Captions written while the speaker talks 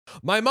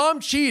My mom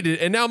cheated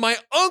and now my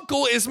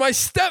uncle is my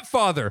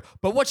stepfather.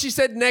 But what she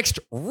said next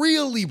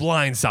really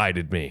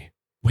blindsided me.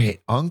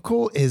 Wait,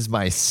 uncle is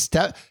my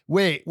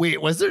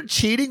Wait, was there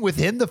cheating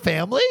within the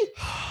family?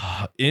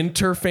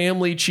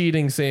 Interfamily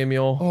cheating,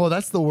 Samuel. Oh,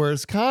 that's the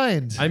worst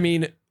kind. I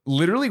mean,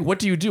 literally, what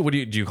do you do? What do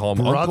you call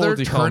him? Brother uncle?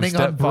 Do you call him turning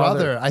on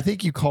brother. I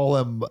think you call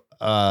him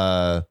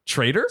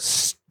traitor?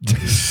 Step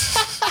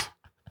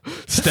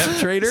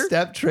traitor?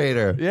 Step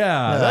traitor.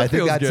 Yeah, that I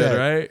feels think that's good, it.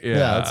 right?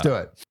 Yeah, let's do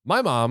it.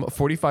 My mom,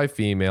 45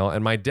 female,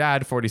 and my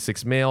dad,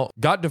 46 male,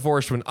 got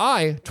divorced when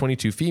I,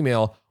 22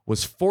 female,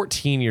 was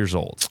 14 years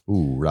old.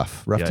 Ooh,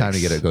 rough Yikes. time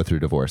to go through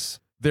divorce.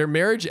 Their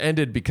marriage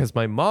ended because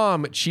my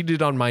mom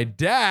cheated on my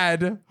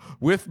dad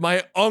with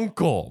my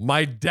uncle,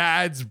 my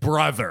dad's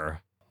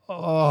brother.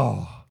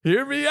 Oh.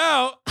 Hear me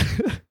out.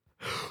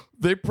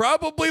 They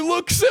probably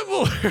look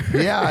similar.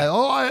 Yeah.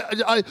 Oh,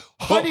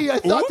 honey, I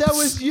thought that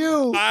was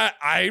you.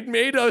 I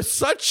made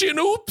such an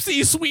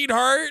oopsie,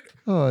 sweetheart.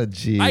 Oh,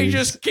 geez. I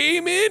just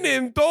came in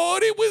and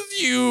thought it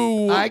was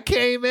you. I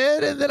came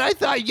in and then I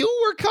thought you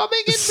were coming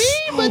at me,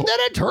 but then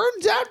it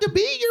turns out to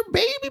be your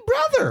baby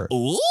brother.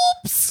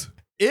 Oops.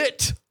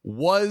 It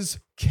was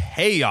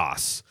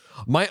chaos.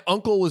 My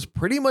uncle was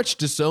pretty much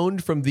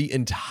disowned from the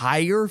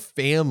entire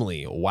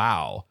family.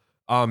 Wow.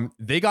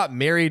 They got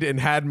married and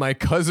had my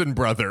cousin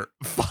brother,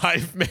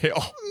 5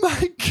 male.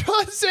 My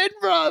cousin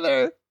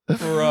brother.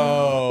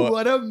 Bro.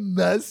 What a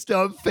messed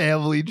up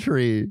family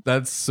tree.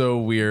 That's so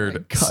weird. My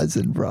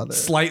cousin brother.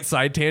 Slight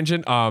side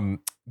tangent.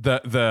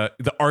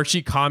 The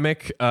Archie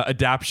comic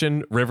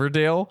adaptation,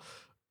 Riverdale.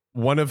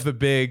 One of the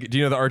big, do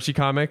you know the Archie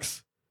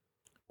comics?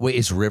 Wait,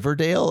 is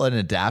Riverdale an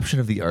adaptation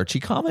of the Archie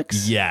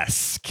comics?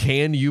 Yes.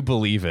 Can you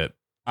believe it?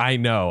 I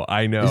know.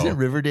 Isn't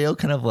Riverdale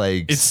kind of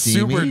like it's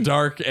steamy? Super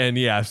dark and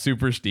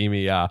super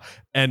steamy, yeah.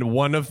 And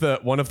one of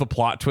the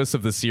plot twists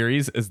of the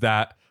series is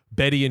that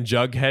Betty and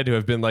Jughead, who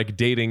have been like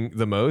dating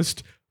the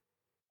most,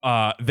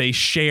 they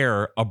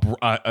share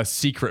a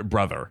secret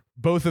brother.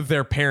 Both of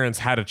their parents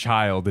had a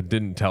child and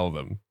didn't tell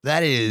them.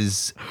 That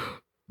is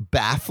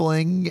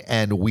baffling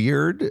and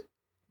weird,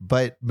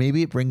 but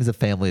maybe it brings a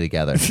family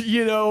together.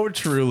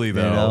 Truly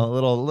though.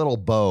 Little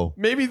bow.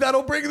 Maybe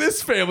that'll bring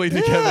this family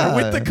together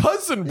with the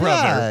cousin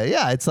brother.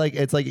 Yeah. It's like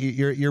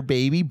your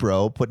baby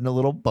bro putting a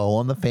little bow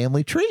on the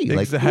family tree.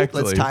 Exactly. Like,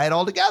 let's tie it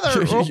all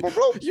together.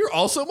 You're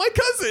also my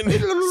cousin.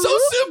 So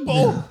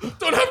simple.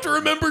 Don't have to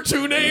remember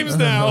 2 names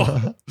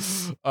now.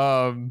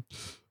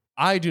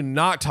 I do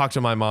not talk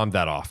to my mom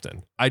that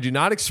often. I do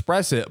not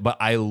express it, but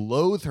I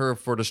loathe her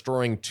for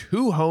destroying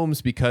 2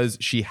 homes because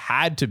she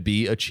had to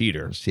be a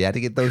cheater. She had to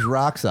get those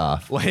rocks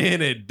off.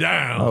 Laying it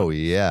down. Oh,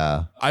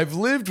 yeah. I've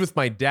lived with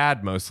my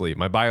dad mostly,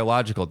 my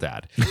biological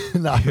dad.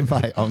 Not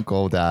my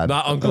uncle dad.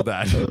 Not uncle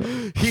dad.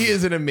 He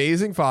is an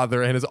amazing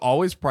father and has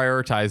always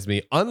prioritized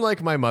me,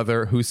 unlike my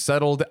mother, who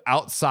settled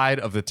outside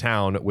of the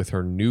town with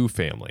her new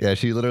family. Yeah,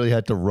 she literally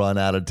had to run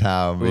out of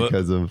town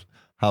because of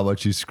how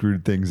much you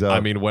screwed things up. I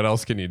mean, what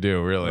else can you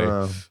do,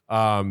 really?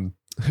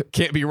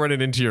 Can't be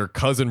running into your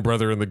cousin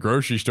brother in the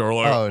grocery store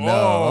like, oh,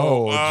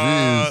 no.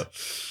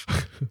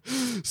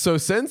 Jeez. So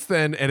since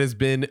then, it has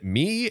been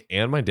me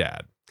and my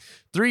dad.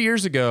 3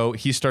 years ago,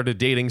 he started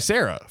dating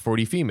Sarah,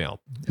 40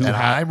 female.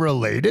 I'm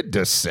related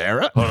to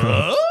Sarah?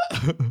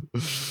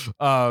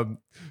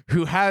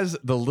 Who has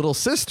the little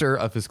sister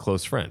of his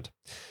close friend.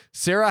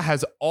 Sarah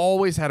has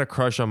always had a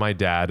crush on my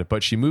dad,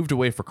 but she moved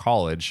away for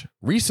college.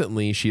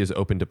 Recently, she has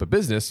opened up a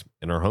business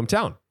in her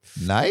hometown.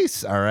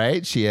 Nice. All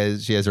right. She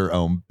has her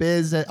own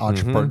business,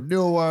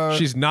 entrepreneur.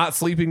 She's not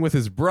sleeping with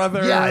his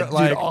brother. Yeah,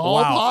 dude,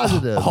 all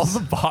positives. All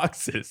the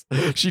boxes.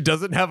 She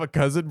doesn't have a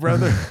cousin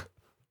brother.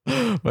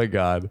 My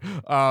God.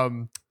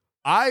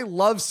 I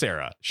love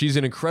Sarah. She's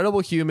an incredible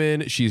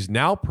human. She's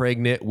now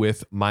pregnant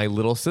with my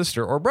little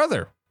sister or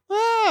brother.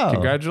 Wow.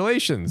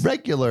 Congratulations.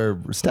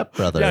 Regular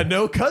stepbrother. Yeah,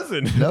 no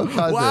cousin. No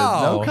cousin.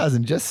 Wow. No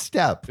cousin, just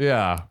step.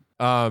 Yeah.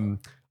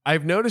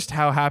 I've noticed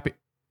how happy.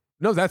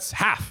 No, that's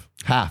half.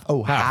 Half.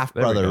 Oh, half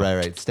brother.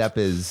 Right. Step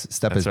is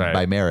right.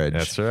 by marriage.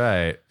 That's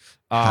right.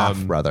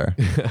 Half brother.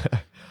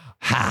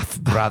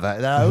 Half brother.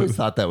 I always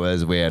thought that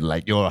was weird.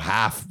 Like you're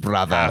half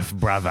brother. Half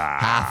brother.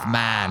 Half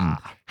man.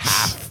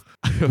 Half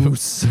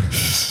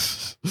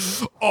moose.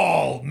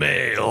 All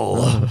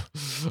male.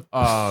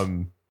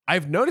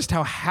 I've noticed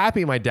how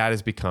happy my dad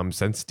has become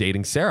since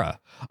dating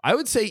Sarah. I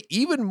would say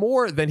even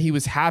more than he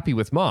was happy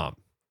with mom.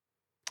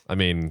 I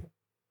mean,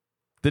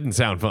 didn't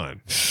sound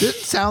fun.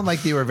 Didn't sound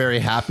like they were very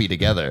happy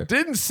together.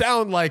 Didn't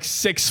sound like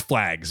Six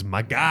Flags,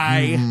 my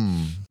guy.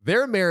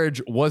 Their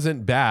marriage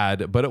wasn't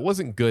bad, but it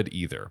wasn't good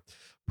either.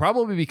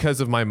 Probably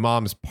because of my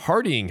mom's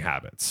partying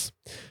habits.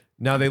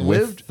 Now they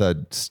lived...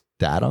 the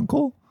dad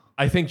uncle?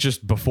 I think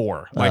just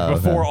before.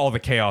 Before all the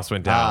chaos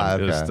went down.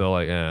 Okay. It was still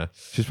like, eh.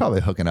 She's probably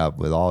hooking up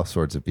with all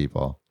sorts of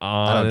people.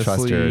 Honestly, I don't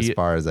trust her as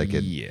far as I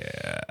could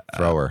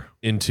throw her.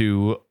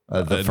 Into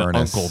the an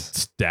furnace.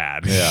 uncle's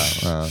dad.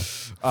 Yeah.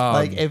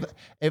 Like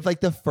if like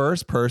the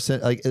first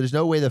person, like there's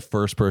no way the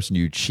first person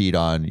you cheat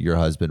on your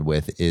husband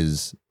with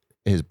is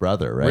his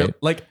brother, right?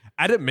 Like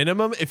at a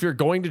minimum, if you're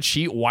going to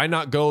cheat, why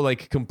not go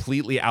like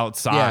completely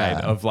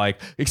outside of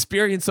like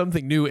experience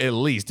something new at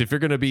least if you're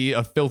going to be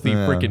a filthy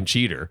freaking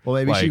cheater. Well,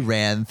 maybe like, she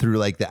ran through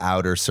like the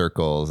outer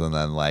circles and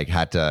then like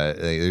had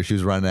to, she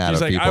was running out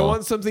of like, people. I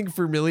want something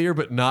familiar,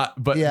 but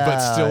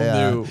still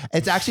new.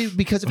 It's actually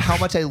because of how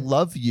much I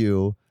love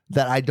you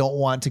that I don't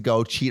want to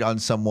go cheat on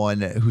someone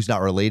who's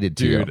not related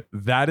to you. Dude,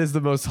 that is the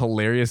most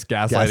hilarious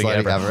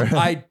gaslighting ever.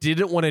 I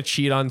didn't want to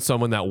cheat on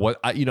someone that was,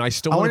 I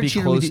still want to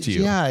be close to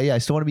you. Yeah. I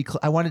still want to be,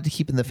 I wanted to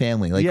keep in the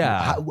family. Like,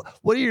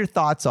 what are your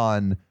thoughts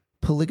on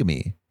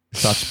polygamy?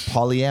 Thoughts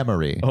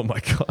polyamory? Oh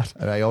my God.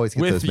 And I always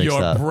get those mixed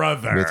up.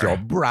 With your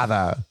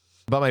brother.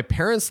 But my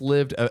parents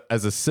lived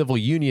as a civil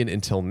union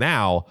until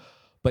now.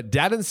 But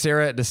Dad and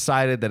Sarah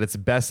decided that it's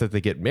best that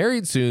they get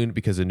married soon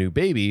because a new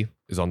baby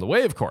is on the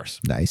way, of course.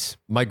 Nice.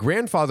 My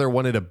grandfather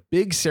wanted a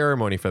big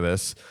ceremony for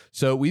this,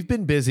 so we've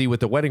been busy with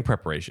the wedding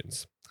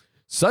preparations.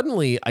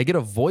 Suddenly, I get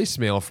a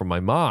voicemail from my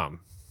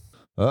mom.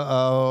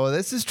 Uh-oh,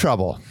 this is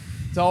trouble.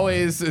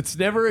 It's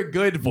never a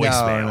good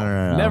voicemail.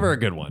 No. Never a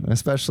good one.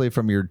 Especially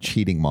from your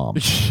cheating mom.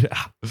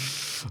 Yeah.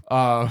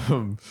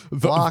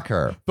 Block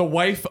her. The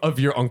wife of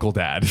your uncle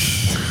dad.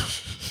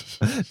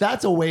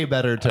 That's a way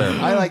better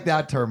term. I like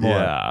that term more.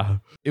 Yeah.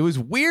 It was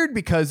weird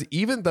because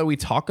even though we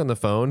talk on the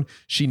phone,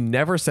 she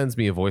never sends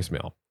me a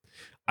voicemail.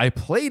 I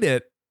played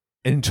it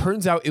and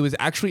turns out it was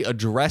actually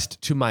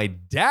addressed to my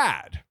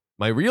dad,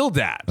 my real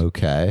dad.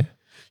 Okay.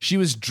 She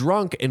was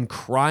drunk and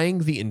crying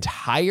the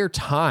entire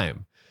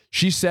time.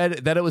 She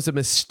said that it was a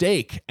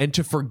mistake and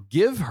to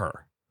forgive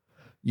her.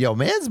 Yo,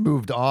 man's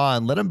moved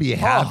on. Let him be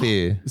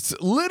happy.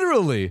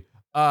 Literally.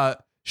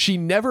 She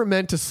never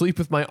meant to sleep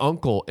with my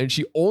uncle, and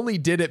she only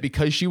did it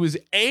because she was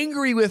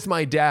angry with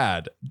my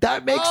dad.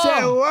 That makes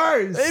it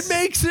worse. It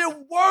makes it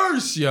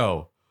worse,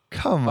 yo.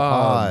 Come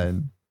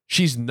on.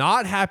 She's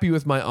not happy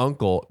with my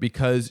uncle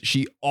because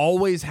she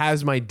always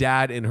has my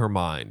dad in her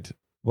mind.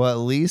 Well, at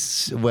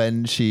least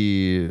when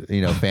she,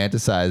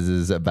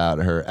 fantasizes about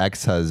her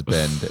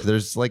ex-husband,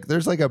 there's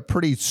like a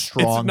pretty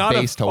strong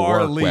base to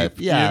work with.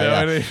 Yeah,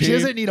 what I mean? She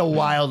doesn't need a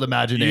wild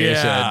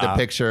imagination to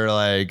picture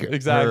like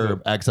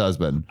her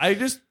ex-husband. I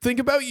just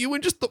think about you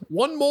and just the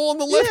one mole on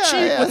the left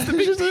cheek. What's the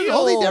big deal?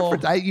 Only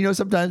difference.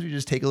 Sometimes we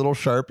just take a little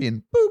Sharpie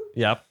and boop.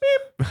 Yep.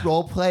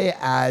 Role play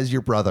as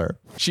your brother.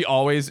 She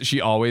always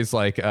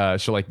like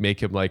she'll like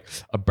make him like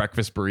a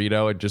breakfast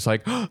burrito and just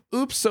like,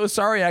 oops, so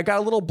sorry, I got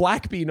a little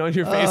black bean on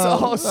your face.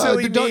 Oh,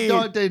 silly me.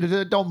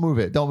 Don't move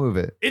it. Don't move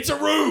it. It's a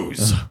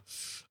ruse.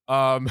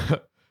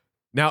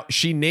 Now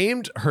she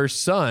named her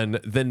son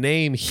the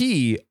name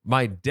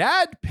my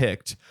dad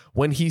picked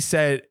when he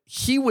said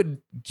he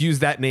would use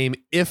that name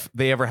if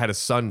they ever had a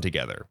son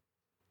together.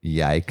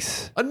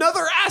 Yikes.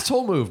 Another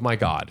asshole move, my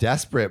God.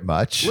 Desperate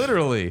much.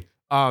 Literally.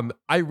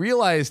 I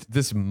realized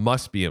this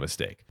must be a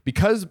mistake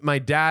because my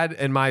dad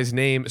and my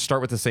name start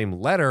with the same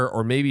letter,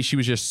 or maybe she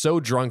was just so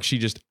drunk she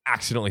just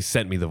accidentally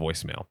sent me the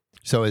voicemail.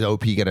 So is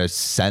OP going to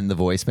send the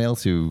voicemail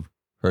to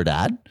her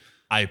dad?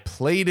 I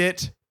played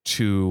it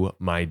to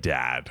my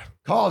dad.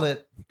 Called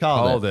it.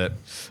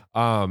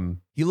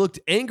 He looked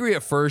angry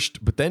at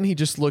first, but then he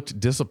just looked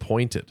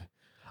disappointed.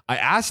 I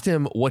asked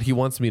him what he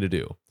wants me to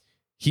do.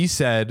 He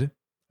said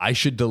I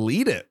should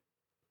delete it.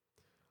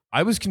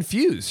 I was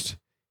confused.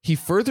 He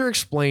further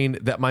explained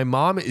that my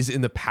mom is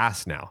in the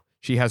past now.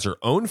 She has her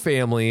own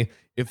family.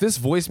 If this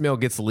voicemail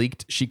gets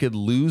leaked, she could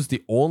lose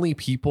the only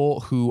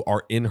people who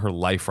are in her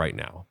life right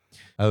now.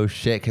 Oh,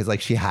 shit. Because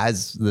like she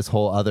has this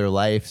whole other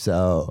life.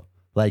 So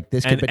like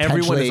this could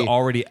potentially... everyone has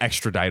already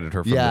extradited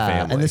her from the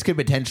family. And this could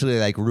potentially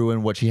like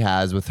ruin what she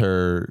has with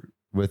her...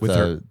 With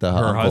her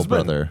uncle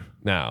husband brother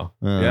now.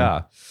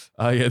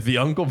 The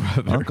uncle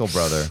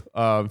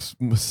brother.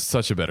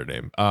 Such a better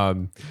name.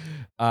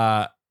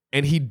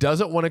 And he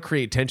doesn't want to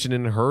create tension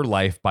in her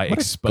life by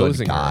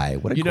exposing her.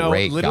 What a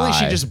great literally guy.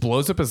 She just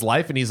blows up his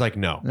life and he's like,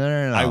 no,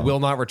 I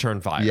will not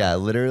return fire. Yeah,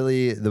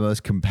 literally the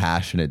most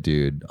compassionate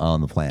dude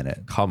on the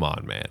planet. Come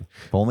on, man.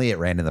 If only it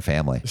ran in the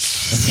family.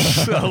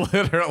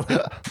 Literally.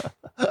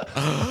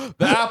 The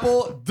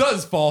apple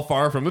does fall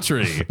far from the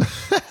tree.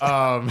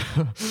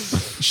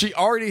 She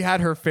already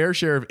had her fair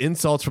share of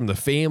insults from the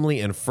family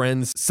and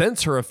friends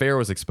since her affair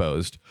was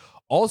exposed.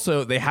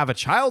 Also, they have a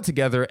child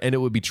together and it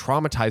would be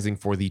traumatizing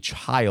for the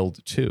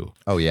child too.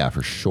 Oh yeah,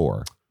 for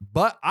sure.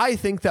 But I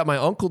think that my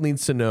uncle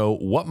needs to know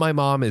what my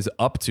mom is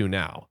up to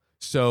now.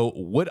 So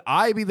would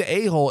I be the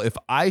a-hole if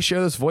I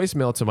share this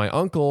voicemail to my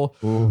uncle,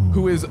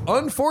 who is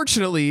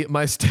unfortunately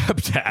my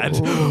stepdad,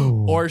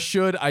 or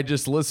should I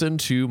just listen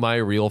to my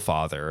real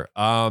father?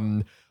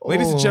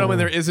 Ladies and gentlemen,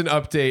 there is an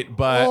update,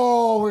 but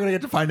we're gonna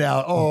get to find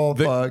out.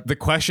 Fuck. The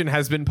question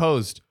has been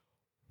posed.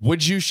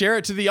 Would you share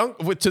it to the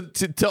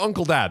to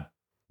Uncle Dad?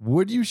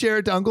 Would you share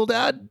it to Uncle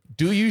Dad?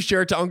 Do you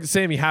share it to Uncle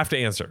Sam? You have to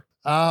answer.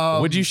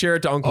 Would you share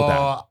it to Uncle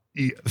Dad?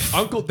 Yeah.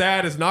 Uncle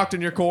Dad has knocked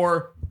on your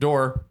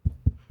door.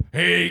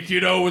 Hey,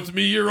 kiddo, it's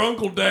me, your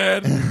Uncle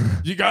Dad.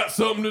 You got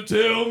something to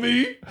tell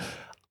me?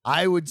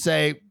 I would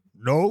say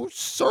no,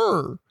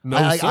 sir.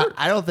 Sir.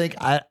 I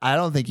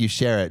don't think you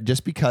share it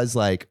just because,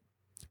 like,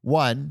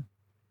 one,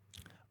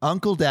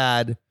 Uncle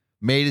Dad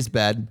made his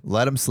bed,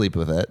 let him sleep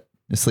with it.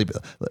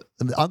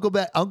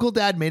 Uncle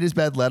Dad made his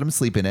bed, let him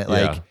sleep in it.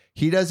 Like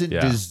he doesn't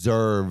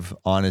deserve,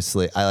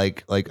 honestly. I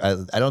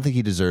don't think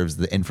he deserves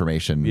the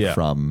information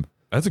from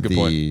that's a good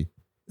point.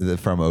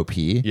 From OP.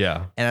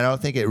 Yeah. And I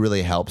don't think it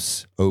really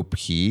helps OP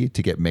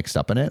to get mixed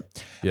up in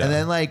it. Yeah. And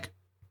then like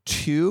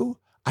 2,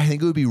 I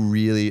think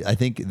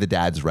the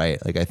dad's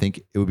right. Like I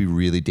think it would be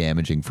really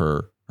damaging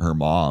for her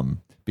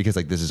mom because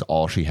like this is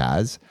all she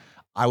has.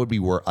 I would be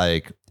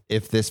like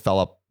if this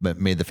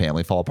made the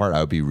family fall apart, I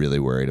would be really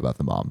worried about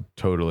the mom.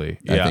 Totally.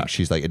 I think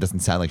she's like, it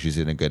doesn't sound like she's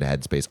in a good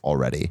headspace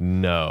already.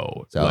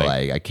 No. So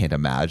like I can't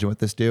imagine what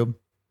this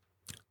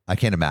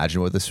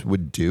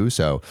would do.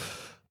 So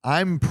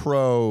I'm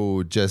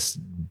pro just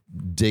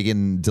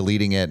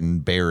deleting it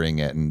and burying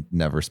it and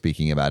never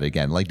speaking about it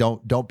again. Like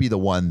don't be the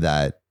one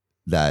that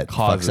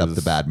fucks up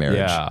the bad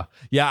marriage.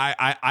 Yeah.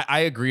 I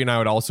agree. And I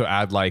would also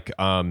add like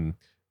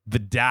the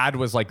dad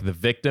was like the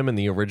victim in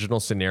the original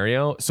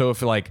scenario. So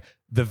if like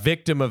the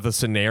victim of the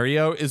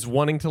scenario is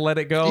wanting to let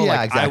it go,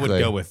 exactly. I would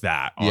go with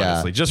that,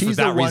 honestly. Just he's for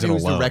that reason alone.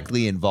 He's the one who's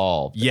directly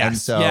involved. Yes. And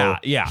so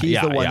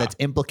he's the one that's that's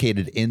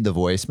implicated in the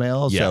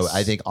voicemail. Yes. So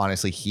I think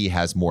honestly he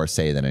has more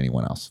say than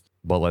anyone else.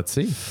 But let's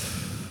see.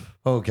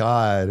 Oh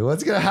God,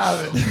 what's gonna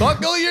happen?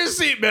 Buckle your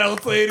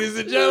seatbelts, ladies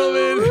and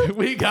gentlemen.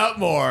 We got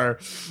more.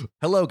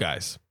 Hello,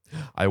 guys.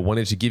 I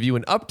wanted to give you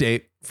an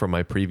update from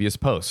my previous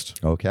post.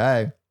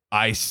 Okay.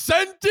 I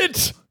sent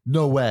it.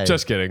 No way.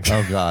 Just kidding.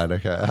 Oh God.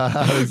 Okay.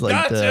 I was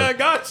like,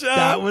 gotcha.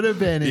 That would have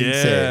been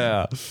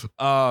insane.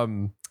 Yeah.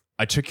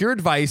 I took your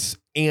advice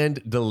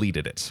and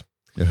deleted it.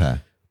 Okay.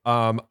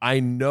 I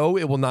know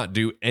it will not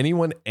do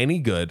anyone any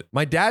good.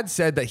 My dad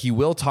said that he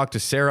will talk to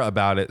Sarah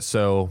about it,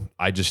 so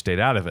I just stayed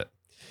out of it.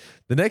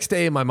 The next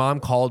day, my mom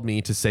called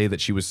me to say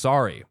that she was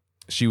sorry.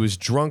 She was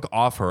drunk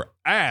off her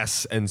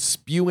ass and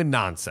spewing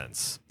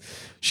nonsense.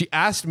 She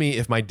asked me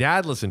if my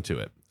dad listened to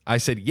it. I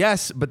said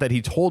yes, but that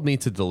he told me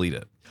to delete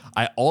it.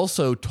 I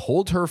also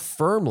told her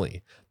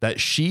firmly that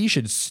she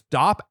should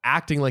stop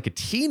acting like a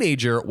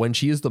teenager when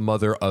she is the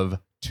mother of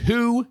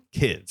 2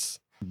 kids.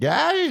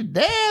 God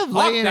damn,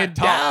 laying it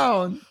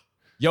down.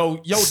 Yo,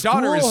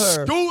 daughter is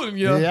schooling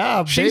you.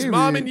 Yeah, she's baby.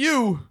 momming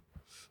you.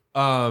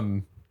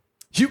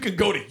 You can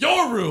go to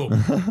your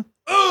room.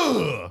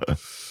 Ugh.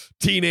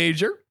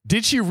 Teenager,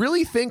 did she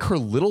really think her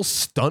little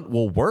stunt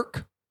will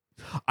work?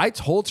 I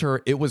told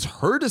her it was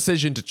her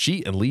decision to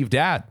cheat and leave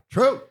dad.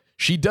 True.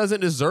 She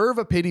doesn't deserve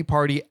a pity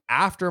party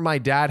after my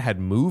dad had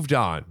moved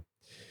on.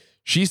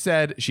 She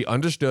said she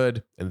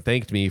understood and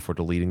thanked me for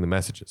deleting the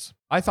messages.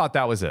 I thought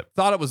that was it.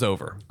 Thought it was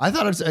over. I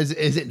thought is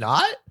it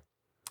not?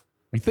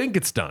 We think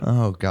it's done.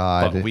 Oh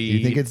God.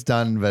 You think it's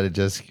done, but it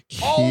just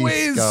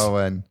keeps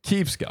going.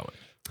 Keeps going.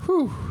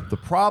 Whew. The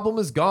problem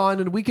is gone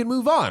and we can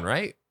move on,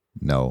 right?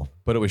 No.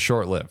 But it was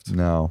short-lived.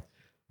 No.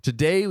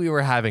 Today we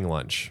were having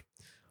lunch.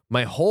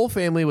 My whole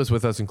family was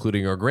with us,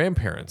 including our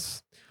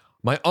grandparents.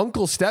 My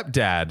uncle's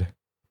stepdad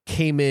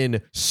came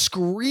in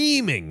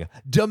screaming,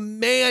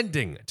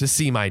 demanding to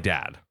see my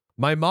dad.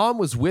 My mom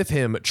was with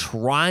him,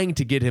 trying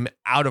to get him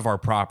out of our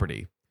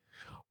property.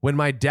 When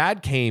my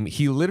dad came,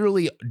 he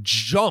literally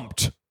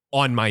jumped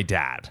on my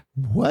dad.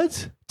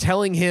 What?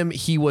 Telling him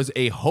he was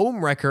a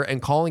homewrecker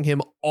and calling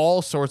him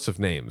all sorts of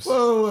names.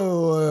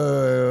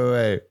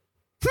 Wait.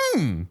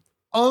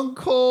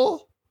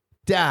 Uncle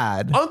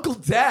Dad.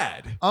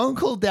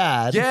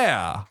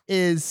 Yeah.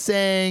 Is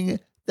saying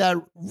that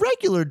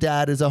regular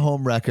dad is a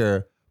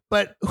homewrecker.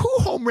 But who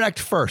homewrecked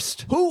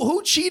first?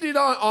 Who cheated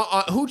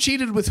on who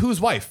cheated with whose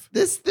wife?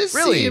 This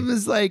really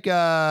seems like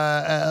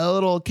a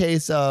little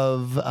case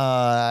of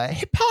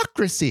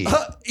hypocrisy.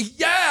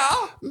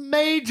 Yeah,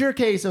 major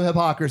case of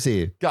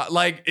hypocrisy.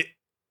 God,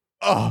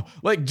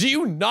 do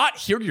you not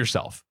hear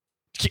yourself?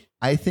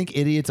 I think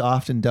idiots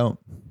often don't.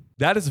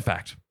 That is a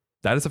fact.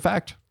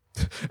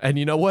 And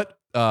you know what?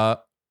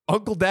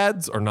 Uncle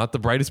dads are not the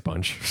brightest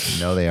bunch.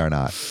 No, they are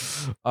not.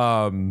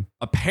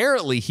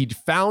 Apparently, he'd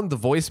found the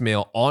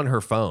voicemail on her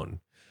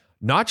phone.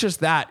 Not just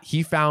that,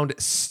 he found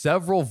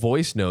several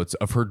voice notes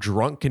of her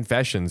drunk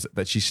confessions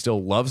that she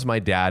still loves my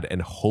dad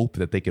and hope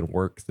that they can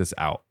work this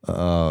out.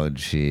 Oh,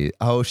 gee.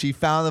 Oh, he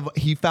found the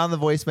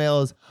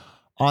voicemails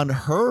on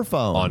her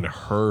phone.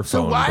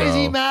 So why is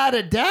he mad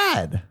at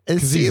dad? It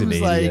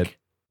seems like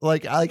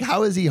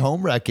how is he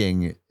home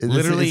wrecking?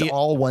 Literally, it's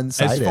all one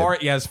sided.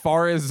 As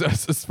far as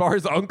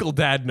Uncle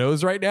Dad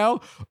knows right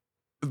now,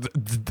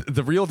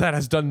 the real dad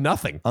has done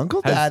nothing.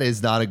 Uncle Dad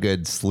is not a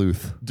good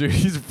sleuth, dude.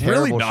 He's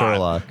terrible really not.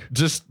 Sherlock.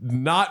 Just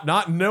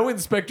no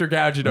Inspector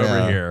Gadget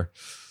over here.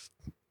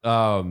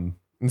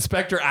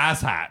 Inspector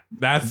Asshat.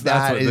 That's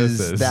what this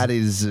is. That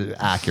is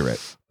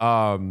accurate.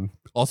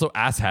 Also,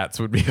 ass hats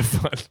would be a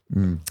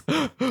fun,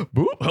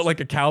 like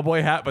a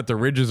cowboy hat, but the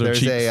ridges are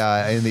cheeks.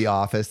 In the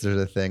office,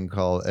 there's a thing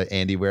called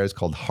Andy wears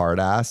called hard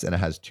ass, and it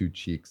has 2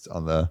 cheeks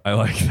on the. I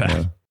like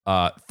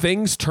that.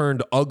 Things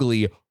turned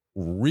ugly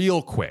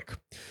real quick.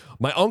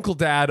 My Uncle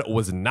Dad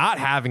was not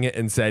having it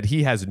and said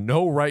he has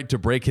no right to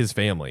break his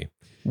family.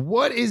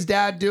 What is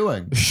Dad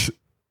doing?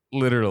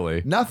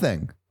 Literally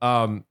nothing.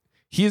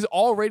 He is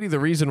already the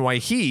reason why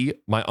he,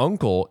 my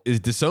uncle, is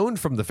disowned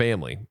from the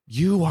family.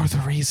 You are the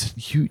reason.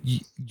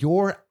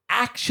 Your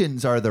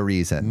actions are the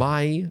reason.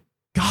 My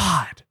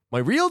God. My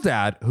real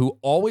dad, who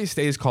always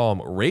stays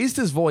calm, raised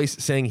his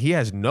voice saying he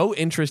has no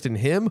interest in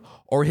him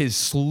or his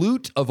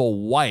sleut of a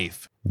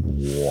wife.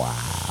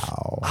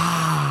 Wow.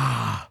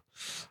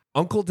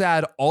 Uncle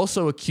Dad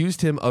also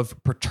accused him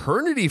of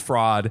paternity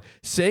fraud,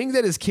 saying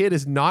that his kid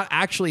is not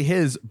actually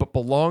his, but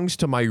belongs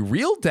to my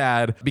real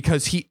dad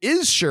because he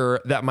is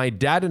sure that my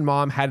dad and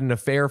mom had an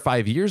affair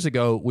 5 years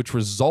ago, which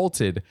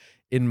resulted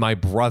in my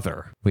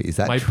brother. Wait, is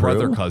that my true?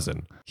 brother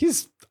cousin?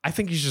 I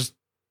think he's just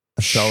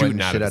shooting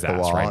out of his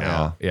ass right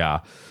now. Yeah.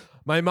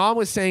 My mom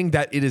was saying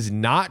that it is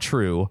not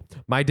true.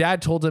 My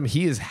dad told him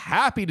he is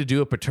happy to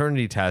do a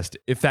paternity test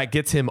if that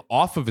gets him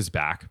off of his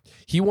back.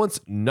 He wants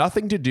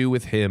nothing to do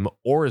with him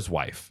or his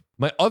wife.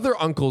 My other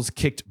uncles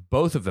kicked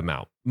both of them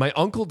out. My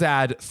uncle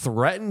dad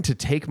threatened to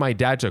take my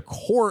dad to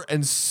court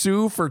and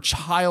sue for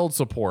child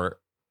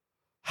support.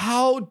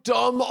 How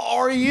dumb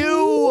are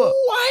you?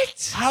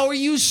 What? How are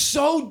you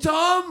so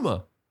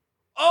dumb?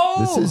 Oh,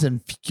 this is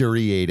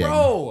infuriating.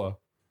 Bro.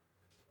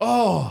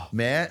 Oh,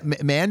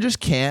 man just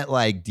can't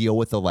like deal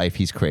with the life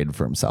he's created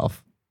for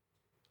himself.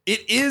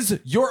 It is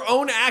your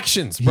own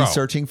actions, bro. He's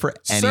searching for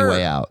any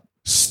way out.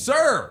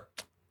 Sir,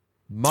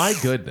 my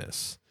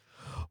goodness.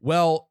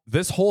 Well,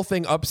 this whole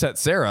thing upset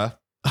Sarah.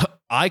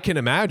 I can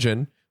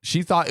imagine.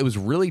 She thought it was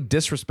really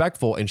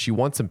disrespectful and she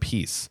wants some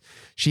peace.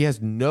 She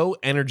has no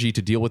energy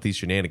to deal with these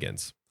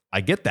shenanigans.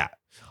 I get that.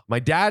 My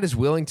dad is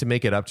willing to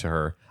make it up to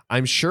her.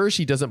 I'm sure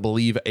she doesn't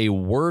believe a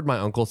word my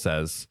uncle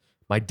says.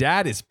 My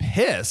dad is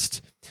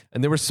pissed.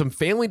 And there was some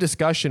family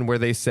discussion where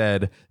they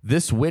said,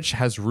 this witch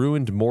has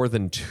ruined more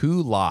than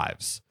 2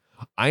 lives.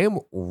 I am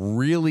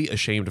really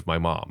ashamed of my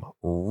mom.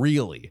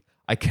 Really.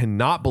 I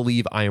cannot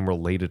believe I am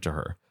related to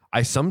her.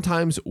 I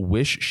sometimes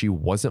wish she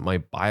wasn't my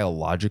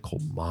biological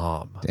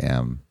mom.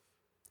 Damn.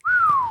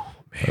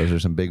 Those are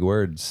some big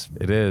words.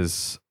 It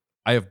is.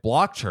 I have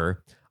blocked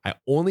her. I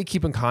only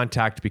keep in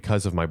contact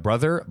because of my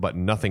brother, but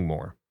nothing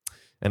more.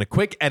 And a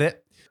quick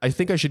edit. I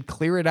think I should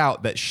clear it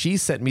out that she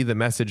sent me the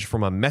message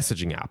from a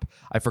messaging app.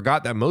 I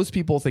forgot that most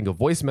people think a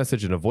voice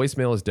message and a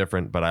voicemail is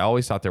different, but I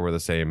always thought they were the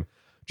same.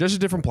 Just a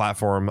different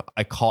platform.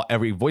 I call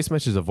every voice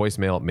message a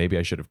voicemail. Maybe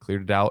I should have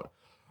cleared it out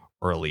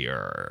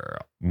earlier.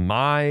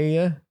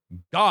 My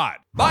God.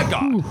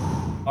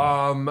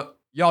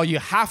 Y'all, you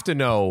have to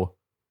know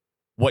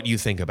what you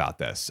think about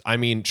this. I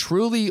mean,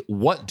 truly,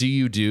 what do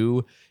you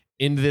do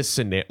in this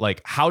scenario?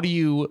 Like, how do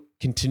you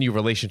continue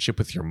relationship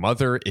with your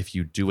mother if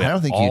you do it? I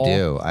don't think you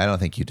do. I don't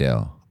think you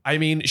do. I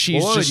mean,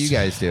 she's what just... would you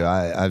guys do?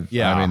 I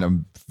mean,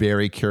 I'm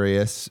very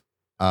curious.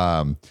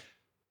 At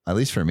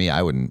least for me,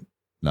 I wouldn't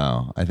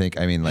know. I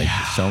mean, like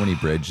so many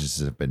bridges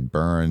have been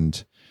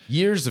burned.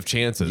 Years of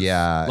chances.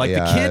 Yeah. Like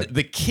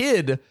the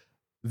kid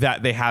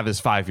that they have is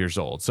 5 years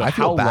old. So I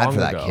feel bad for ago?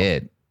 that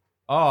kid.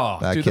 Oh,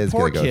 that dude, kid's the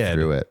poor gonna go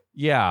through it.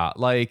 Yeah.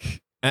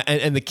 Like,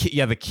 and the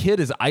kid, the kid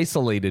is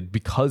isolated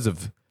because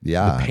of the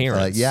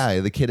parents.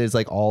 The kid is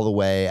like all the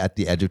way at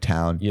the edge of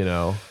town. You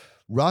know,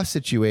 rough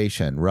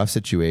situation.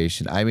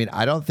 I mean,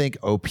 I don't think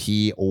OP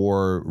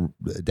or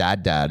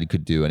dad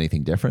could do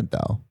anything different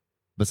though.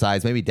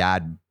 Besides maybe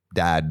dad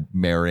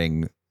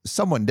marrying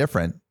someone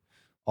different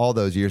all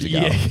those years ago.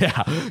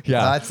 Yeah.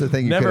 That's the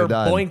thing you could have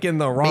done. Never boink in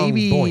the wrong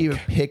boink.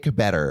 Pick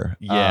better.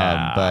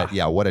 Yeah. But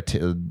yeah, what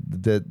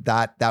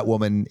that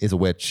woman is a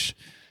witch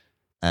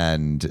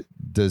and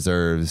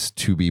deserves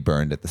to be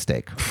burned at the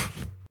stake.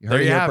 You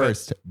heard it here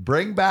first.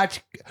 Bring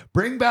back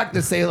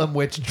the Salem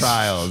witch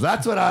trials.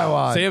 That's what I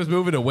want. Sam's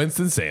moving to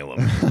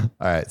Winston-Salem. All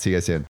right. See you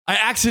guys soon. I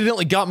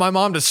accidentally got my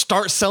mom to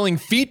start selling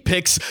feet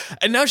pics,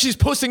 and now she's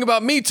posting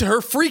about me to her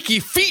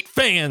freaky feet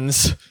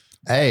fans.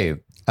 Hey,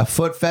 a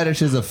foot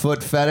fetish is a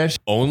foot fetish.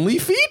 Only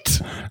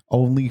feet?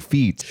 Only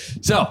feet.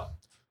 So,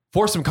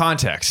 for some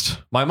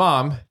context, my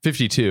mom,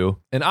 52,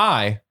 and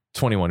I,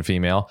 21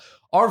 female,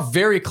 are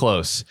very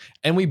close,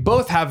 and we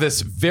both have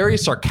this very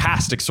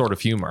sarcastic sort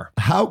of humor.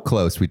 How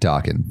close we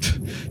talking?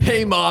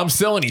 Hey, Mom,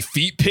 sell any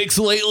feet pics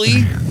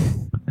lately?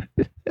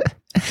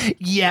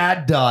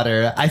 Yeah,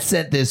 daughter, I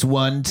sent this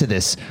one to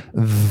this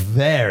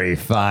very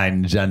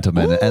fine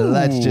gentleman, and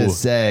let's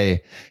just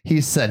say he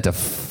sent a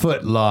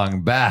foot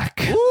long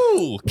back.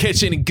 Ooh,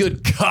 catch any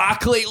good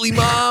cock lately,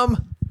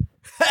 Mom?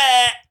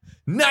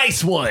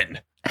 Nice one.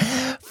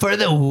 For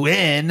the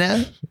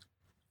win.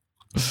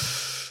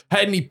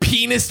 Had any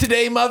penis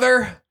today,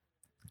 Mother?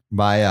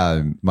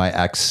 My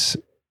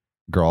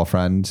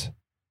ex-girlfriend,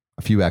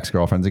 a few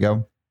ex-girlfriends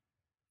ago,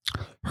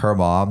 her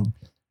mom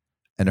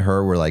and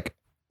her were like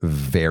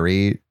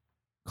very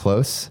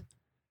close.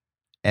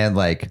 And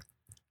like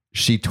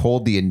she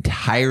told the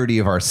entirety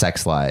of our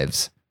sex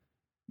lives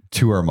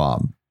to her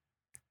mom.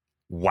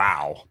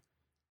 Wow.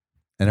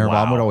 And her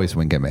mom would always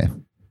wink at me.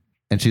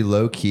 And she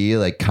low key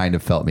like kind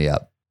of felt me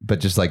up, but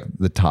just like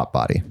the top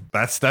body.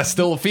 That's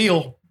still a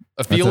feel.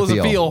 A feel is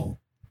a feel.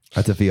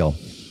 That's a feel.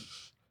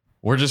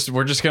 We're just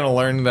gonna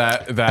learn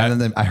that.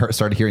 And then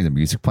started hearing the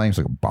music playing. It's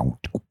like,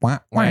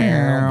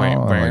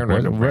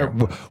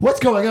 what's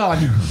going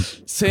on?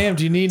 Sam,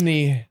 do you need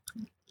any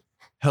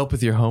help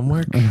with your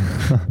homework?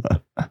 I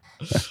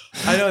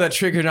know that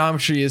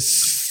trigonometry is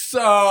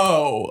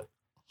so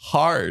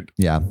hard.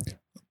 Yeah.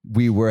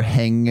 We were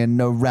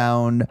hanging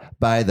around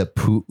by the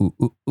pool.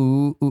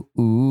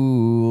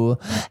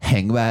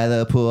 Hang by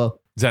the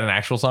pool. Is that an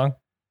actual song?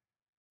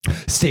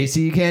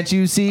 Stacy, can't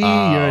you see?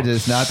 You're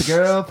just not the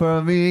girl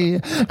for me.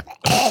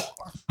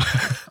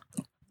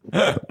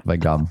 My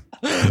gum.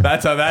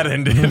 That's how that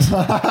ended.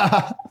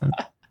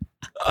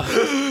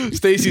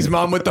 Stacy's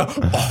mom with the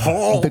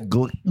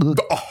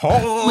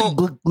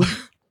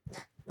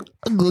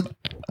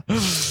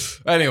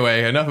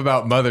Anyway, enough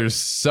about mothers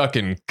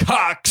sucking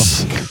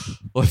cocks.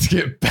 Let's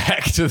get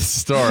back to the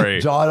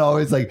story. John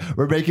always like,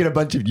 we're making a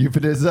bunch of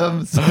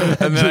euphemisms.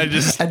 And then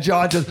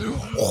John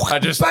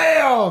just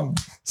bam!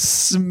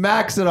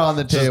 Smacks it on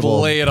the table.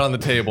 Just lay it on the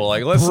table.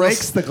 Like,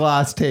 breaks the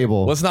glass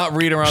table. Let's not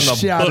read around the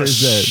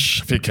Shatters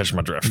bush. If you catch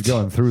my drift.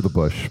 Going through the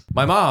bush.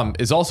 My mom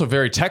is also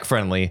very tech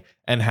friendly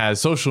and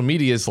has social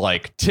medias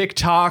like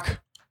TikTok,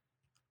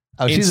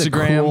 Oh, she's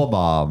Instagram. A cool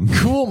mom.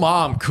 Cool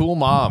mom. Cool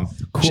mom.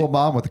 Cool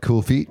mom with the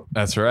cool feet.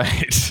 That's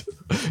right.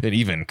 And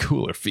even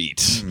cooler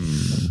feet.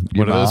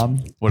 Your What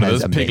mom are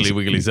those has piggly amazing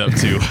wigglies up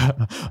to?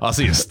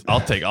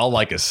 I'll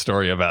like a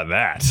story about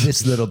that.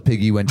 This little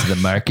piggy went to the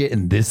market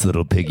and this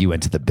little piggy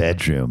went to the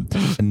bedroom.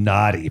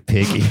 Naughty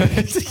piggy.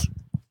 I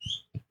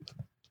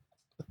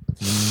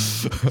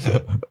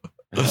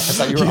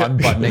thought you were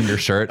unbuttoning your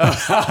shirt.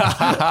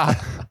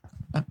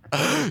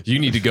 You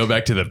need to go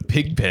back to the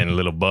pig pen,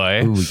 little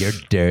boy. Ooh, you're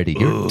dirty.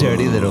 You're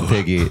dirty little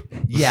piggy.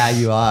 Yeah,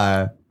 you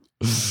are.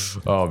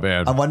 Oh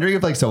man. I'm wondering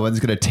if like someone's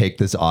gonna take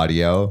this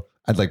audio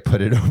and like put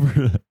it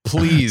over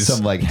Please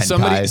some like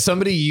hentai.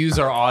 somebody use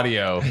our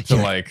audio to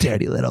You're like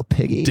dirty little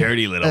piggy.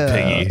 Dirty little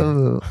piggy.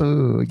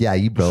 Ooh. Yeah,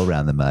 you roll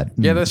around the mud.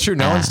 Yeah, that's true.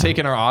 No one's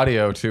taken our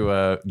audio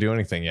to do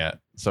anything yet.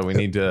 So we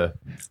need to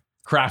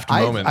craft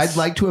moments. I'd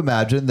like to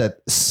imagine that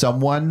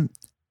someone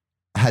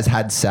has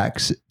had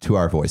sex to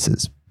our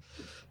voices.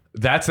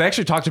 They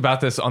actually talked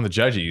about this on the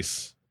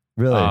Judgies.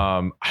 Really?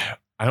 I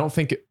don't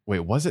think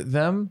wait, was it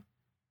them?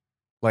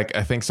 Like,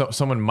 I think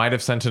someone might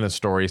have sent in a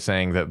story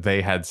saying that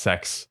they had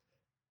sex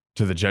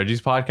to the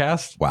Judgies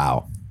podcast.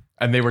 Wow.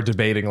 And they were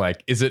debating,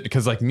 like, is it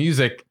because like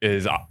music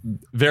is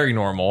very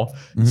normal?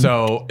 Mm-hmm.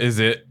 So is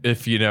it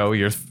if, you know,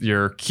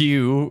 your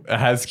queue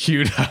has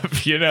queued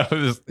up, you know,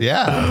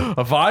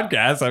 a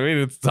podcast? I mean,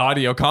 it's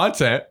audio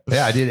content.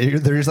 Yeah, I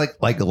did. They're just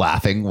like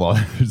laughing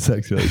while it's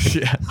actually like,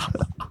 yeah.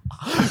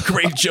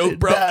 Great joke,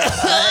 bro.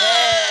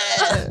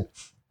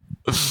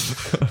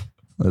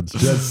 Let's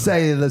just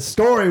say the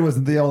story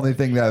wasn't the only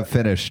thing that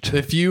finished.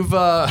 If you've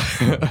done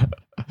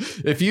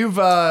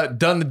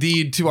the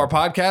deed to our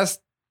podcast,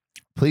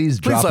 please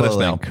drop let a us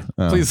link.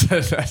 know. Please.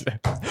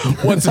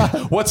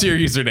 What's your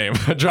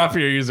username? Drop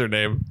your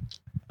username.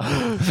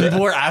 People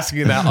were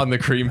asking that on the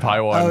cream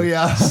pie one. Oh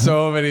yeah.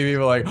 So many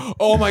people like,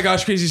 oh my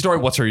gosh, crazy story.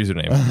 What's her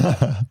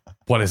username?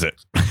 What is it?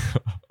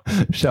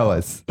 Show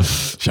us.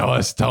 Show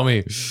us. Tell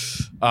me.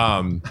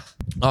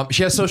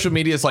 She has social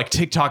medias like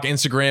TikTok,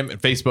 Instagram,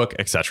 and Facebook,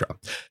 etc.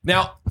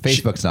 Now,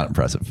 Facebook's not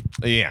impressive.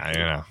 Yeah, you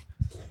know,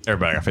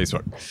 everybody got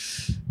Facebook.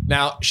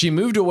 Now, she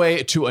moved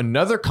away to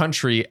another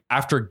country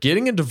after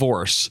getting a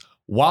divorce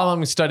while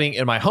I'm studying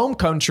in my home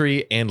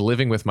country and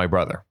living with my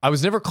brother. I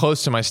was never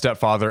close to my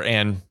stepfather,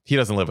 and he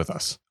doesn't live with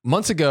us.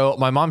 Months ago,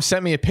 my mom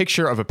sent me a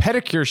picture of a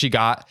pedicure she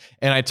got,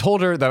 and I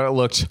told her that it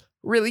looked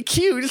really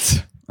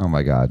cute. Oh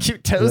my God.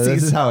 Cute toesies.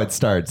 This is how it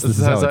starts. This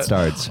is how it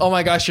starts. Oh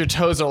my gosh, your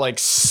toes are like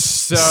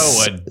so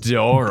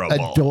adorable.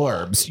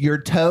 Adorbs.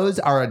 Your toes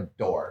are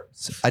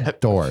adorbs.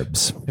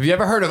 Adorbs. Have you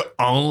ever heard of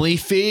Only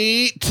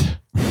Feet?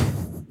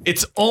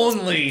 It's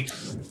only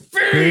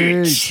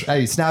feet.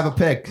 Hey, snap a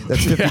pic.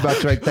 That's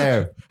 $50 right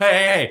there.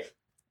 Hey.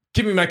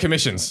 Give me my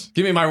commissions.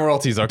 Give me my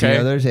royalties, okay?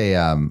 You know,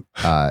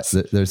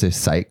 there's a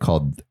site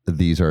called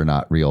These Are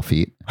Not Real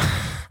Feet.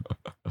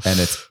 And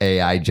it's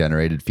AI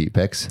generated feet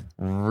pics.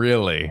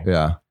 Really?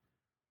 Yeah.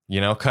 You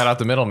know, cut out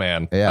the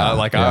middleman. Yeah.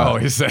 I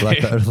always say.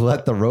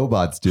 Let the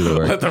robots do the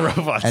work. Let the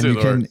robots and do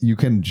the work. You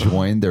can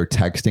join their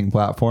texting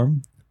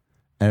platform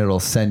and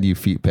it'll send you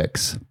feet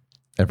pics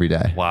every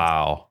day.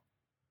 Wow.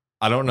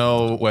 I don't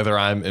know whether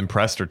I'm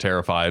impressed or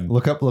terrified.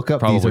 Look up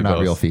Probably These Are Not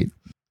both. Real Feet.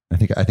 I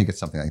think it's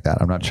something like that.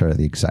 I'm not sure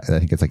the exact. I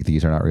think it's like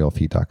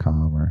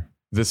thesearenotrealfeet.com or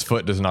This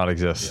foot does not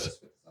exist.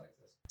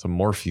 It's a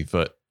morphe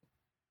foot.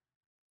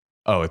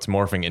 Oh, it's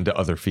morphing into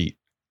other feet.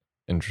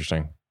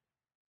 Interesting.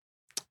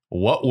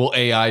 What will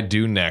AI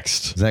do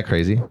next? Is that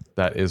crazy?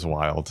 That is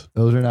wild.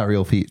 Those are not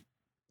real feet.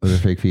 Those are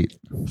fake feet.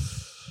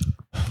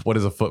 What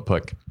is a foot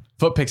pic?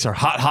 Foot pics are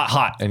hot, hot,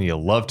 hot, and you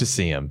love to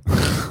see them.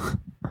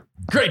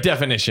 Great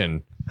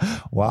definition.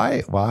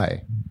 Why?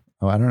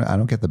 Oh, I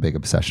don't get the big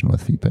obsession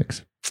with feet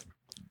pics.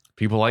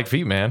 People like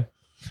feet, man.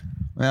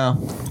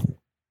 Well,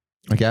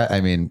 okay.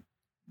 I mean,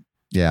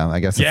 Yeah, I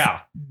guess. Yeah.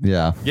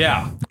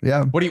 Yeah.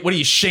 What are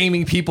you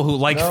shaming people who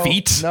like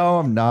feet? No,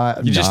 I'm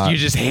not. You're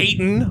just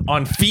hating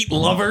on feet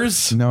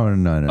lovers. No.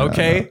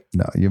 Okay.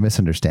 No, you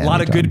misunderstand. A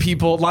lot of good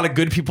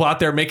people out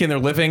there making their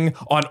living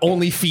on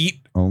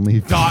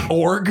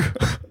onlyfeet.org.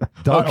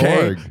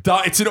 Okay.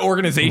 It's an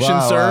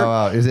organization, sir.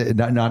 Wow. Is it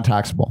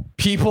non-taxable?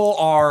 People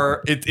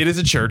are. It is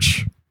a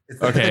church.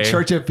 Okay. The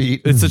Church of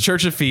Feet. It's a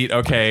Church of Feet.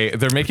 Okay.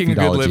 They're making a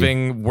good Feetology.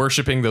 living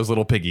worshiping those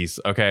little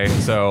piggies. Okay.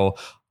 So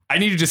I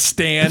need you to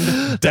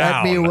stand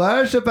down. Let me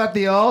worship at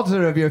the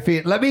altar of your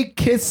feet. Let me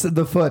kiss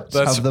the foot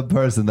of the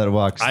person that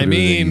walks through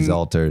these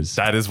altars.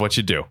 That is what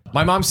you do.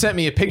 My mom sent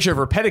me a picture of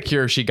her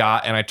pedicure she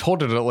got, and I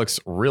told her that it looks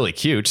really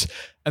cute.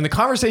 And the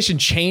conversation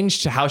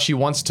changed to how she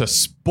wants to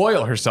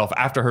spoil herself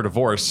after her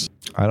divorce.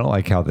 I don't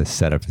like how this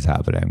setup is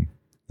happening.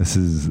 This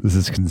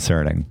is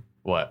concerning.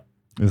 What?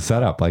 The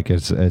setup, like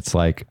it's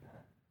like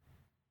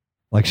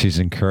she's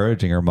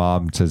encouraging her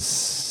mom to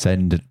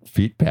send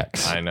feet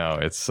pics. I know.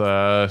 It's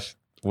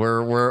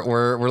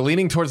we're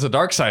leaning towards the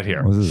dark side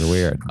here. This is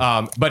weird.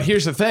 But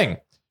here's the thing.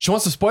 She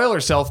wants to spoil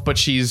herself, but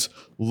she's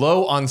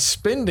low on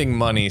spending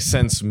money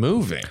since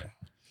moving.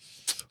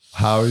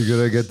 How are you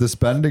going to get the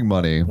spending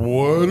money?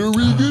 What are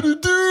we going to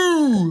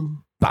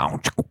do?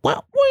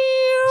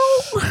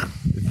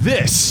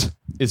 This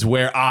is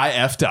where I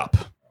effed up.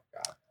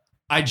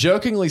 I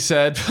jokingly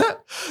said,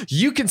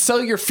 you can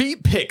sell your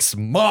feet pics,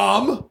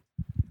 Mom.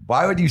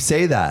 Why would you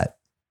say that?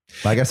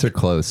 I guess they're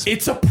close.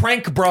 It's a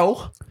prank,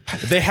 bro.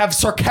 They have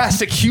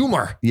sarcastic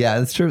humor. Yeah,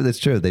 that's true. That's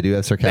true. They do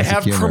have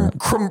sarcastic humor.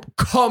 They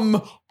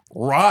have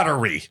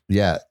camaraderie.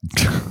 Yeah.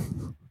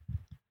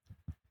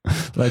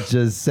 Let's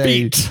just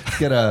say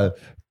gonna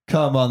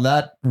come on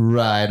that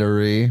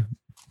ridery.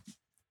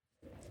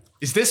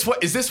 Is this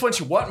what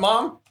you want,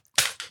 Mom?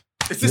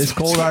 Is this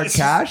cold hard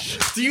cash?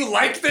 Do you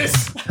like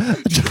this?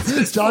 Does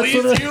this John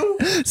please you?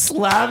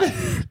 Slap it.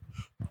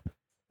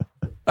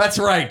 That's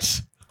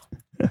right.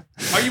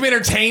 Are you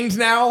entertained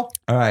now?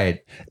 All right.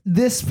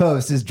 This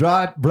post is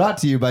brought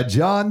to you by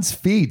John's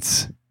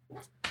Feet.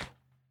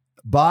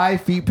 Buy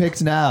feet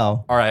pics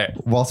now. All right.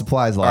 While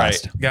supplies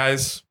last. All right,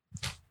 guys.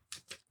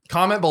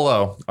 Comment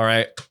below. All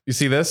right. You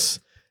see this?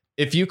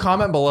 If you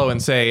comment below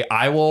and say,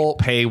 I will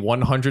pay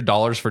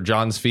 $100 for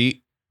John's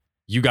feet,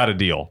 you got a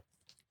deal.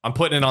 I'm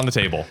putting it on the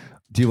table.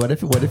 Dude, what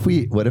if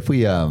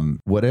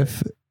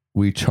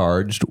we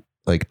charged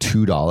like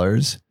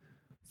 $2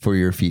 for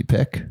your feet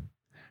pic?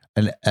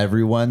 And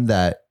everyone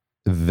that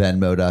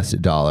Venmo'd us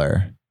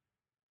 $1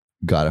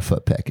 got a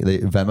foot pic. They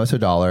Venmo us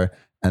 $1,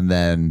 and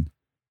then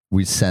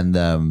we send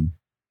them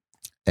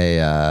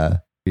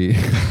we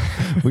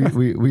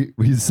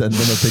send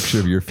them a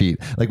picture of your feet.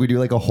 Like we do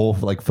like a whole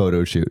like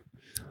photo shoot.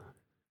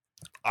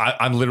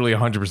 I'm literally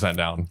 100%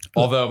 down.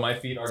 Although my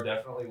feet are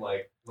definitely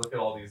like, look at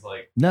all these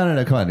like.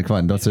 No, come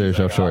on. Don't sell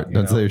yourself short.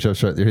 Don't sell yourself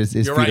short. You're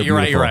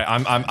right.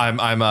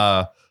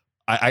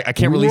 I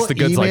can't release the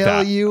goods like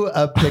that. Email you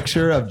a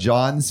picture of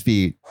John's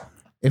feet.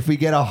 If we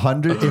get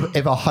 100,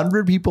 if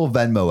 100 people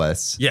Venmo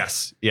us.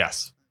 Yes.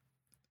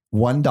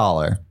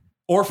 $1.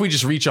 Or if we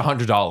just reach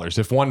 $100,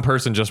 if one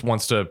person just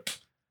wants to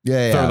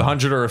throw the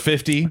 100 or a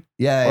 50 or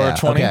a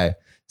 20. Okay.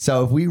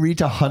 So if we reach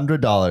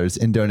 $100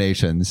 in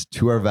donations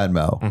to our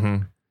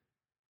Venmo,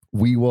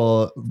 we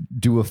will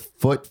do a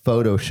foot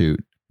photo shoot.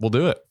 We'll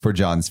do it for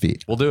John's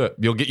feet. We'll do it.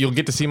 You'll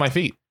get to see my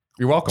feet.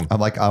 You're welcome. I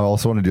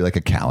also want to do like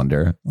a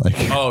calendar. Like,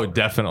 oh,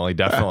 definitely.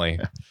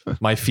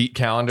 My feet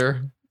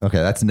calendar. Okay,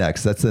 that's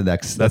next. That's the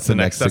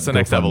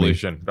next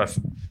evolution.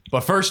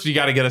 But first, you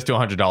got to get us to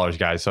 $100,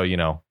 guys. So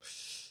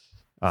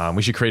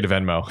we should create a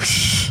Venmo.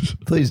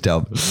 Please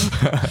don't.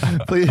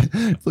 please.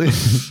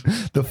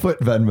 The foot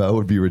Venmo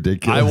would be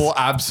ridiculous. I will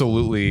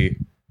absolutely.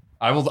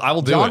 I will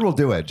do John it. Will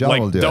do it. John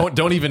will do it.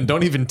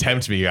 Don't even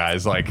tempt me,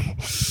 guys. Like,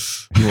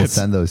 you will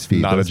send those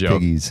feet. Not those a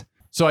joke. Piggies.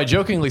 So I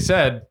jokingly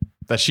said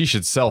that she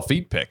should sell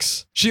feet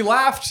pics. She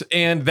laughed,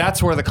 and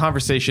that's where the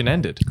conversation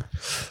ended.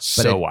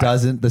 But it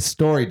doesn't. The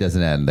story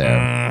doesn't end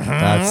there.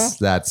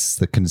 That's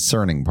the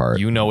concerning part.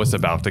 You know what's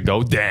about to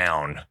go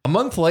down. A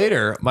month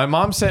later, my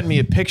mom sent me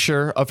a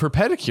picture of her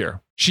pedicure.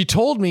 She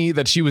told me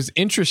that she was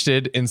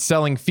interested in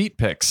selling feet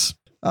pics.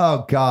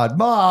 Oh God,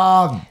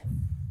 Mom.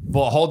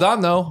 Well, hold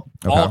on though.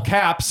 Okay. All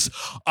caps.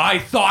 I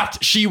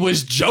thought she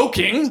was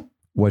joking.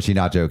 Was she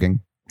not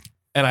joking?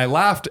 And I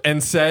laughed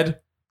and said,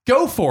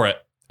 "Go for it."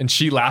 And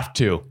she laughed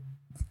too.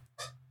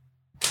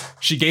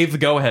 She gave the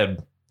go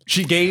ahead.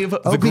 She gave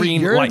the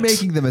green light. You're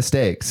making the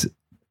mistakes.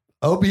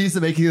 OP's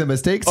making the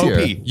mistakes OP,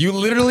 here. You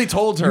literally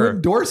told her. You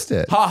endorsed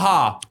it. Ha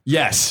ha.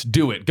 Yes,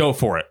 do it. Go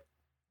for it.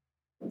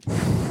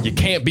 You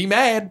can't be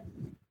mad.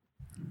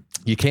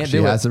 You can't do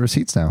it. She has the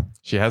receipts now.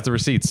 She has the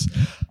receipts.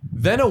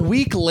 Then a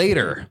week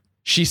later,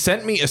 she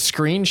sent me a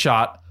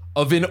screenshot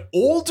of an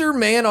older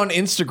man on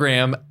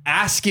Instagram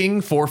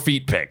asking for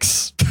feet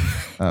pics.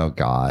 Oh,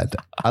 God.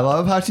 I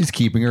love how she's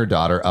keeping her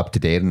daughter up to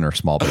date in her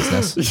small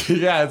business.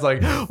 Yeah, it's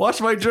like, watch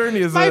my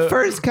journey as my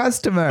first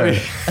customer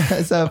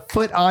as a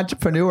foot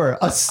entrepreneur,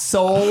 a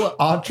soul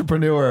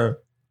entrepreneur.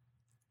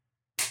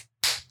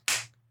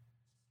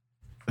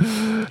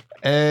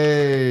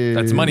 Hey,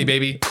 That's money,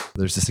 baby.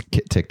 There's this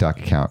TikTok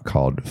account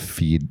called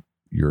Feed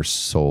Your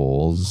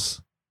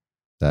Souls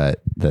that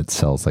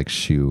sells like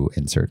shoe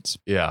inserts.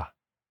 Yeah.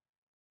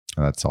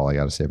 And that's all I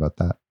got to say about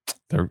that.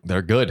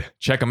 They're good.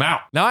 Check them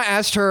out. Now I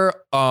asked her,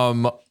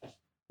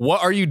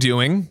 what are you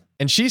doing?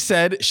 And she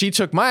said she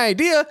took my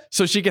idea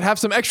so she could have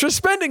some extra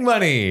spending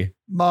money.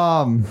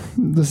 Mom,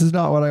 this is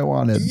not what I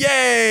wanted.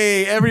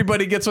 Yay!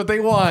 Everybody gets what they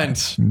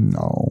want.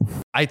 No.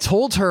 I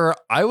told her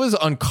I was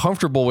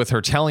uncomfortable with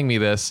her telling me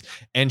this,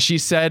 and she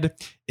said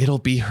it'll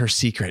be her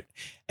secret,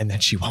 and then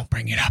she won't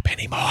bring it up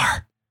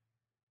anymore.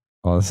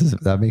 Oh,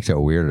 that makes it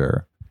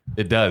weirder.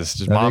 It does.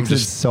 Just That mom makes it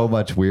just so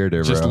much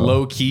weirder, just bro.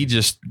 low key,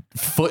 just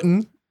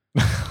footing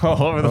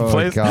all over the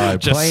place.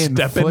 God. Just Playing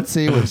stepping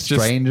footsie with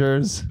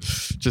strangers.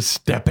 Just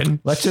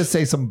stepping. Let's just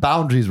say some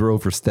boundaries were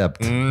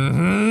overstepped.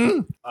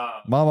 Mm-hmm.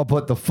 Mama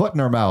put the foot in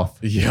her mouth,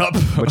 Yep.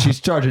 but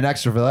she's charging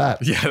extra for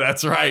that. Yeah,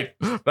 that's right.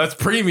 That's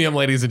premium,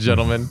 ladies and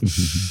gentlemen.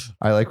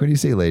 I like when you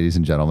say ladies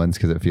and gentlemen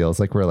because it feels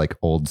like we're like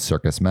old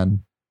circus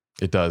men.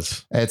 It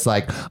does. It's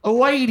like,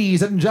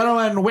 ladies and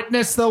gentlemen,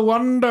 witness the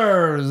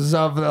wonders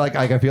of like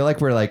I feel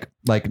like we're like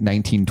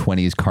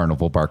 1920s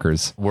carnival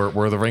barkers. We're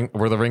the Ringling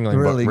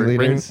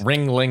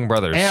Ringling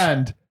brothers.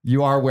 And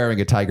you are wearing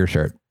a tiger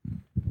shirt.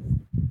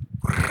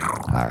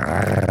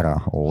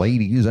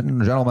 Ladies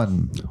and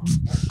gentlemen.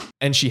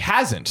 And she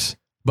hasn't.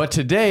 But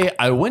today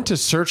I went to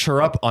search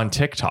her up on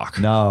TikTok.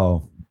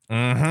 No.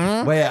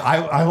 Mm-hmm. Wait,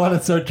 I want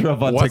to search her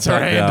up on What's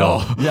TikTok. her handle?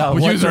 Now. Yeah,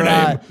 what's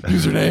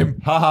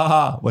Username. Ha ha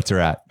ha. What's her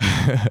at?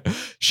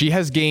 She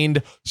has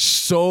gained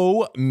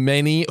so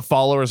many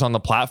followers on the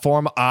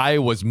platform. I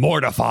was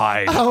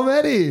mortified. How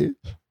many?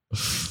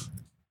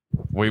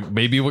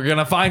 Maybe we're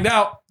gonna find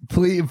out.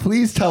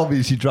 Please tell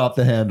me she dropped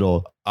the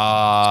handle.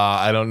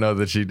 I don't know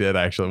that she did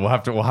actually. We'll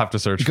have to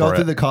search Go for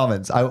through it. the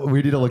comments.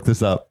 We need to look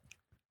this up.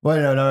 Wait,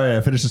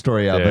 no. Finish the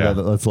story up. Yeah.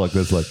 Let's look.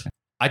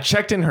 I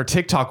checked in her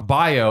TikTok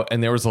bio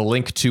and there was a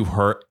link to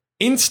her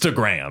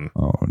Instagram.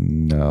 Oh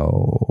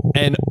no.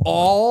 And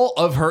all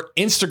of her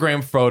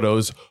Instagram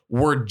photos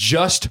were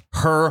just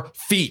her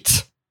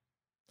feet.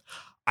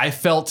 I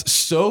felt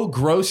so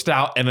grossed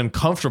out and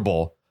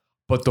uncomfortable,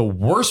 but the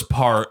worst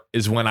part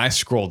is when I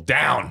scrolled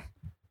down.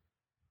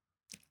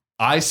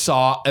 I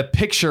saw a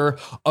picture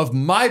of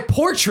my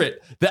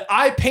portrait that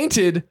I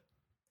painted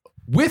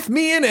with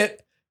me in it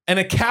and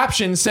a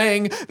caption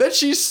saying that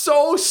she's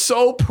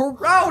so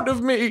proud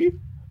of me.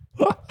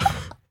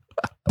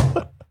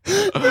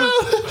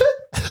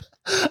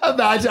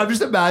 I'm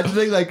just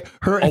imagining like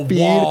her feet,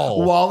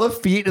 wall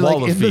of feet, and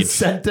like in the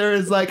center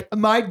is like,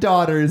 my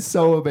daughter is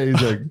so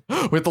amazing.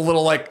 With the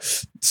little like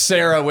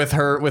Sarah with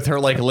her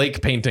like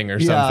lake painting or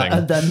something.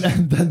 And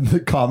then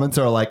the comments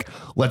are like,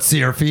 let's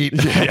see her feet.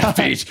 Yeah,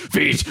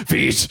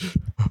 feet.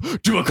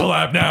 Do a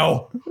collab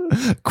now.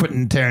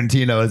 Quentin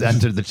Tarantino has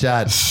entered the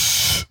chat.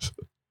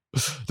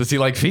 Does he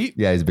like feet?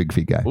 Yeah, he's a big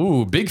feet guy.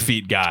 Ooh, big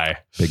feet guy.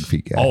 Big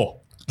feet guy. Oh,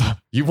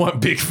 you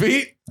want big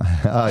feet?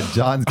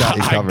 John's got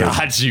you covered. I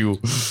got you.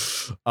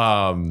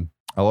 I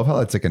love how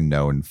that's like a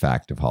known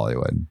fact of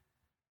Hollywood.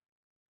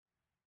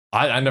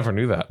 I never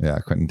knew that. Yeah,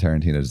 Quentin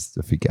Tarantino's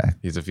a feet guy.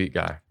 He's a feet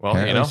guy. Well,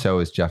 Apparently so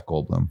is Jeff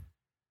Goldblum.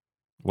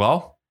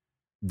 Well,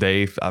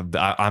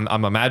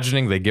 I'm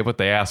imagining they get what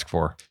they ask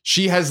for.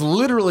 She has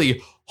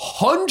literally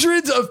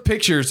hundreds of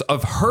pictures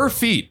of her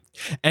feet,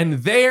 and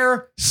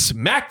there,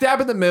 smack dab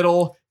in the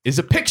middle, is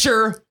a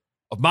picture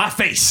of my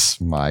face.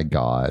 My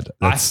God,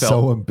 that's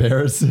so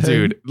embarrassing,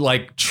 dude.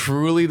 Like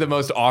truly the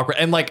most awkward,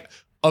 and like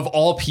of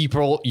all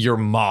people, your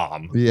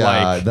mom. Yeah,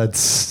 like, that's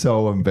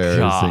so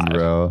embarrassing,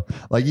 bro.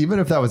 Like even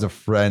if that was a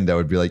friend, I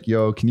would be like,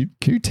 "Yo, can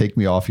you take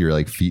me off your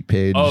like feet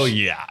page?" Oh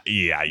yeah.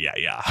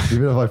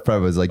 Even if my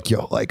friend was like,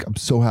 "Yo, like I'm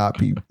so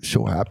happy,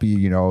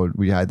 you know,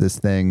 we had this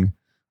thing.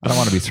 I don't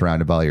want to be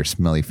surrounded by all your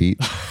smelly feet."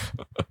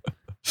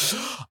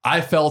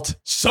 I felt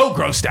so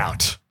grossed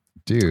out,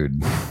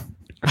 dude.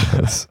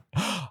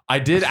 I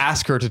did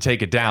ask her to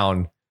take it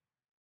down,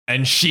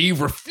 and she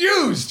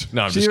refused.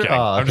 No, I'm just kidding.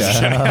 I'm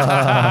just kidding.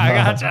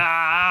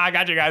 I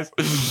got you guys.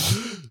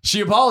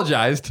 She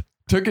apologized,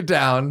 took it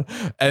down,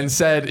 and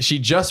said she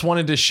just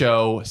wanted to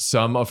show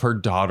some of her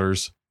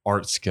daughter's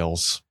art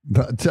skills.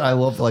 I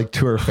love like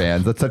to her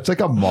fans. That's such like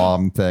a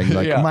mom thing.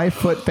 Like my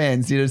foot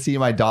fans need to see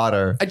my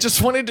daughter. I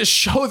just wanted to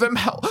show them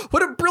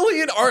what a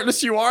brilliant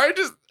artist you are.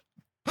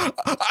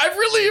 I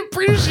really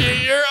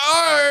appreciate your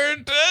art,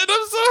 and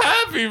I'm so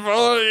happy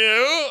for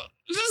you.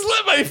 Just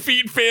let my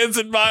feet fans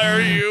admire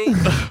you.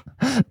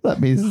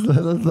 Let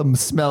them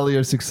smell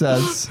your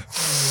success.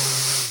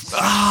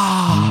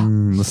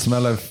 The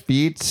smell of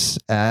feet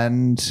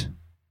and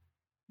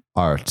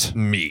art.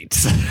 Meat.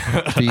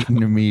 Feet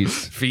and meat.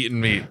 Feet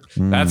and meat.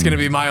 That's going to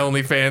be my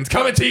OnlyFans.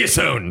 Coming to you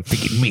soon.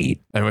 Feet and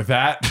meat. And with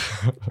that,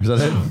 is that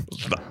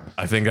it?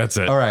 I think that's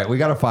it. All right, we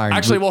got to find.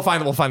 Actually, we'll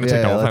find the TikTok.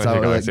 We'll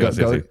find the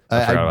TikTok.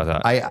 I forgot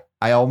about that.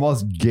 I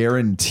almost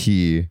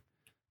guarantee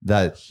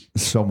that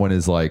someone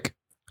is like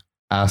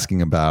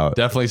asking about.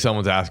 Definitely,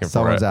 someone's asking for it.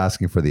 Someone's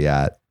asking for the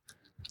ad.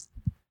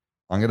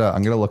 I'm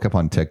gonna look up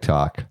on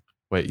TikTok.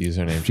 Wait,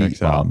 username Feet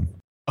checks out. mom.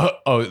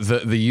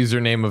 The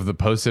username of the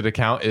posted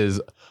account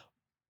is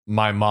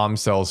my mom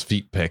sells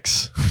feet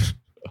pics.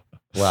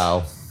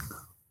 Wow.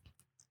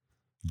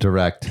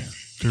 Direct.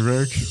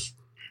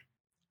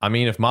 I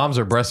mean, if moms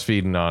are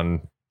breastfeeding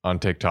on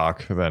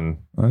TikTok, then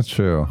That's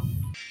true.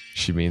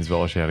 she means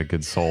well. She had a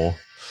good soul.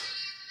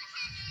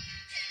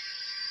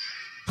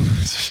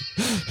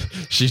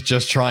 She's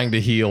just trying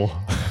to heal.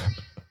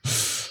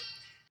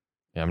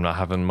 Yeah, I'm not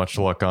having much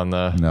luck on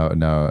the No.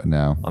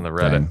 on the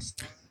Reddit.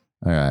 Dang.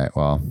 All right.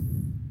 Well,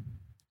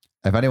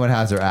 if anyone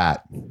has her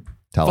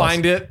tell us.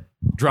 Find it,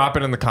 drop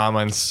it in the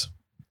comments.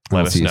 Let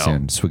We'll us see know. you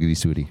soon. Swiggity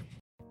swooty.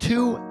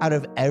 2 out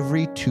of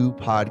every 2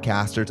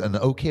 podcasters on the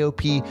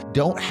OKOP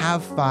don't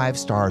have 5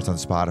 stars on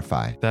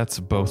Spotify. That's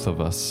both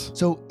of us.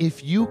 So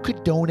if you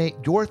could donate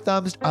your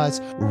thumbs to us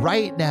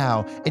right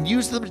now and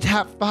use them to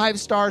tap 5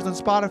 stars on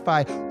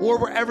Spotify or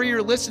wherever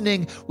you're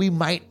listening, we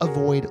might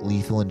avoid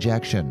lethal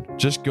injection.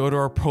 Just go to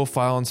our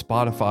profile on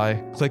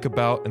Spotify, click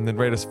about, and then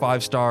rate us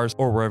 5 stars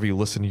or wherever you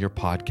listen to your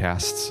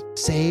podcasts.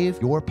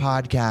 Save your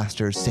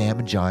podcasters, Sam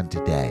and John,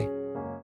 today.